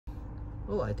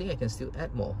Oh, I think I can still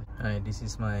add more. Alright, this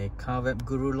is my Car Web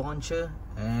Guru launcher,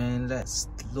 and let's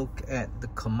look at the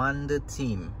Commander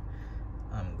theme.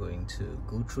 I'm going to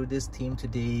go through this theme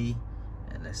today,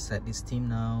 and let's set this theme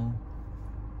now.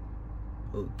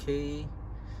 Okay,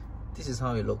 this is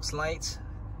how it looks like.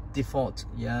 Default,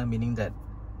 yeah, meaning that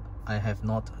I have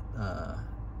not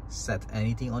set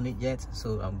anything on it yet,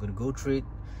 so I'm going to go through it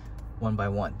one by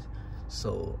one.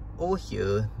 So over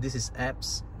here, this is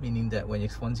apps, meaning that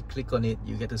once you click on it,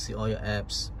 you get to see all your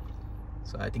apps.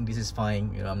 So I think this is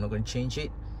fine, you know, I'm not going to change it.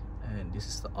 And this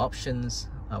is the options,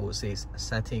 I would say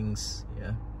settings,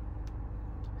 yeah.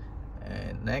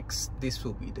 And next, this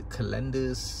will be the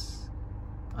calendars.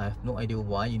 I have no idea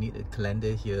why you need a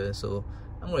calendar here, so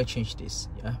I'm going to change this,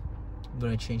 yeah. I'm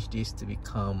going to change this to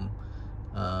become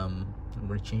I'm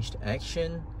going to change the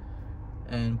action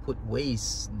and put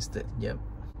Waze instead. Yep,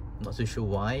 not too sure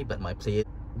why, but my player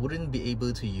wouldn't be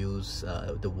able to use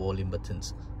the volume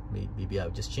buttons. Maybe I'll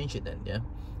just change it then, yeah,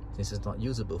 since it's not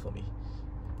usable for me.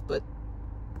 But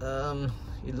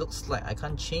it looks like I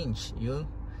can't change, you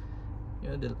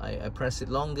know, I press it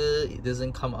longer, it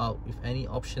doesn't come out with any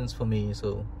options for me,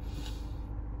 so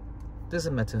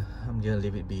doesn't matter, I'm gonna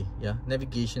leave it be. Yeah,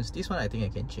 navigations, this one I think I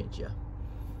can change. Yeah,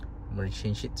 I'm gonna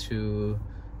change it to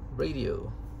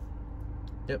radio.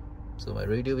 Yep, so my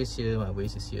radio is here, my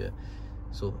Waze is here.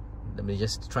 So let me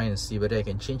just try and see whether I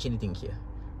can change anything here.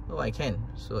 Oh, I can.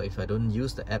 So if I don't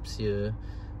use the apps here,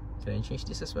 can I change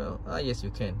this as well? Ah, yes,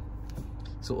 you can.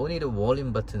 So only the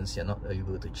volume buttons you're not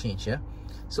able to change. Yeah,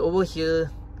 so over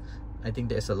here I think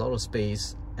there's a lot of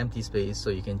space, empty space, so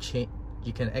you can change.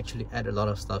 You can actually add a lot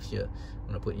of stuff here. I'm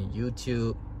gonna put in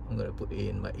YouTube, I'm gonna put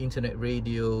in my internet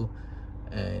radio,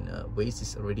 and Waze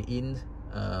is already in.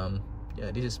 Yeah,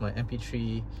 this is my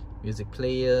MP3 music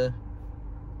player,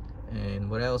 and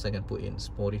what else I can put in?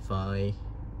 Spotify,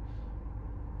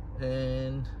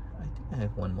 and I think I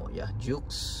have one more. Yeah,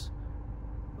 Jukes.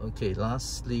 Okay,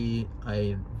 lastly,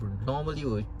 I normally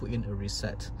would put in a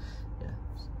reset. Yeah,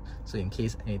 so in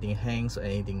case anything hangs or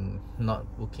anything not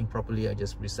working properly, I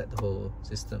just reset the whole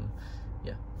system.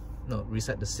 Yeah, no,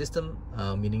 reset the system,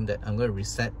 meaning that I'm going to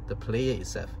reset the player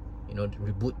itself, you know, to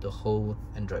reboot the whole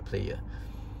Android player.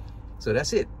 So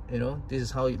that's it, you know, this is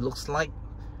how it looks like.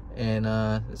 And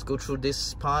let's go through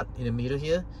this part in the middle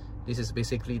here. This is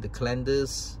basically the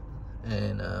calendars,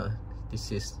 and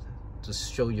this is to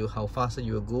show you how faster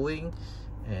you are going,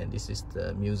 and this is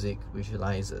the music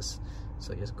visualizers.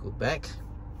 So just go back,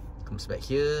 comes back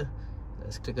here,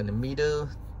 let's click on the middle.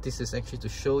 This is actually to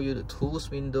show you the tools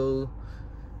window.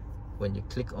 When you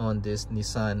click on this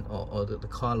Nissan or the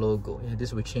car logo, yeah,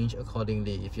 this will change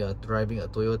accordingly. If you are driving a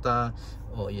Toyota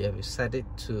or you have set it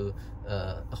to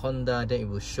a Honda, then it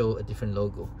will show a different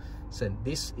logo. So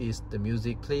this is the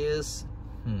music players,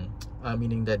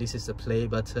 meaning that this is the play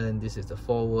button, this is the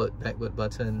forward, backward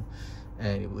button,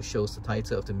 and it will show the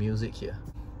title of the music here.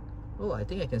 Oh, I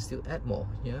think I can still add more.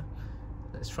 Yeah,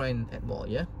 let's try and add more.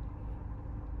 Yeah,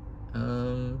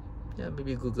 yeah,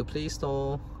 maybe Google Play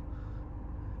Store,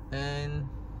 and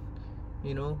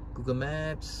you know, Google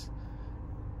Maps,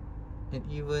 and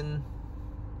even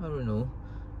I don't know,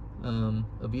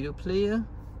 a video player.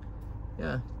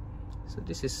 Yeah, so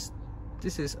this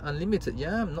is unlimited.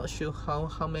 Yeah, I'm not sure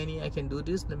how many I can do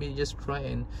this. Let me just try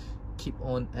and keep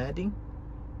on adding.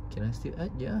 Can I still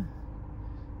add? Yeah,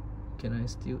 can I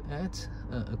still add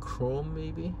a Chrome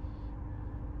maybe?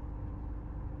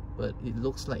 But it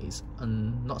looks like it's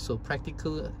not so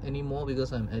practical anymore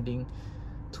because I'm adding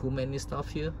too many stuff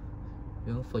here,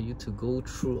 you know, for you to go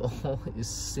through all. It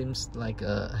seems like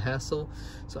a hassle.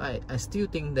 So I still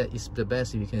think that it's the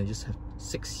best if you can just have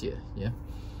 6 here. Yeah,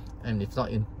 and if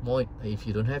not, if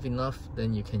you don't have enough,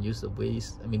 then you can use the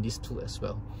Waze, I mean these two as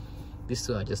well. These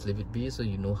two I just leave it be, so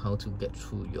you know how to get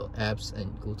through your apps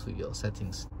and go to your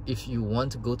settings. If you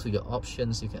want to go to your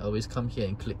options, you can always come here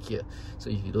and click here. So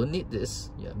if you don't need this,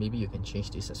 yeah, maybe you can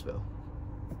change this as well.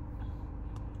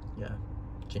 Yeah,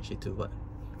 change it to what?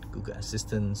 Google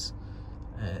Assistants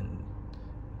and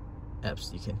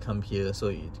apps. You can come here, so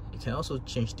you can also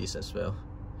change this as well.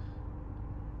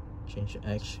 Change your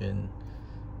action.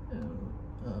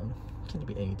 Can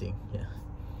be anything. Yeah,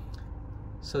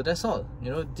 so that's all, you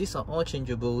know, these are all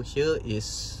changeable. Here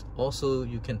is also,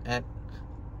 you can add,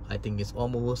 I think it's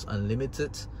almost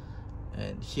unlimited,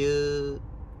 and here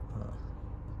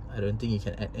I don't think you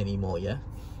can add any more. Yeah,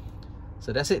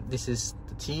 so that's it. This is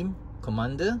the theme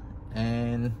Commander,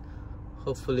 and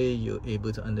hopefully you're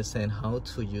able to understand how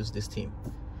to use this theme.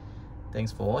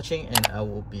 Thanks for watching, and I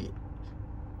will be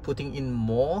putting in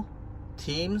more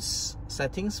themes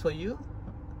settings for you,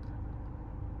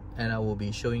 and I will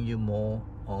be showing you more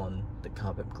on the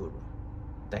Car Web Guru.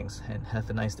 Thanks and have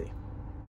a nice day.